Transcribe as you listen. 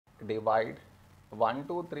divide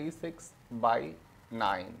 1236 by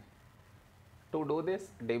 9. To do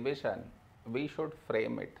this division, we should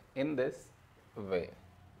frame it in this way.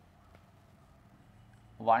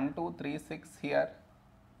 1236 here,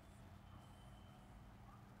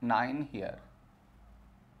 9 here.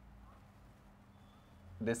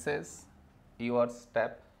 This is your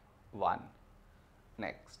step 1.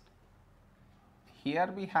 Next,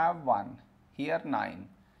 here we have 1, here 9.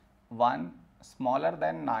 1 smaller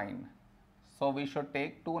than 9, so we should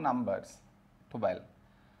take two numbers, 12.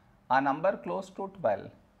 A number close to 12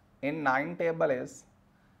 in 9 table is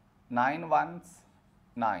 9 ones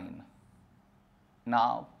 9.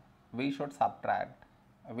 Now we should subtract,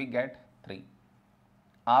 we get 3.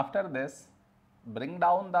 After this, bring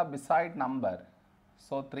down the beside number,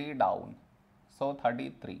 so 3 down, so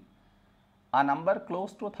 33. A number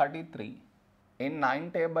close to 33 in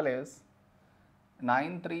 9 table is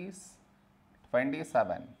 9 threes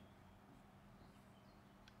 27.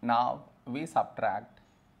 Now we subtract,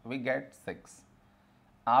 we get 6.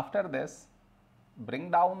 After this,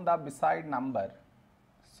 bring down the beside number,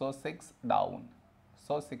 so 6 down,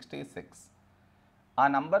 so 66. A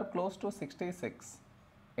number close to 66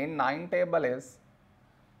 in 9 table is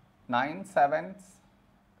 9 sevens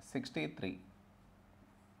 63.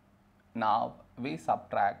 Now we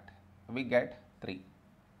subtract, we get 3.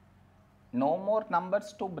 No more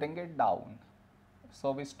numbers to bring it down,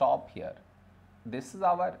 so we stop here. This is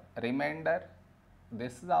our remainder,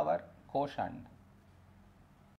 this is our quotient.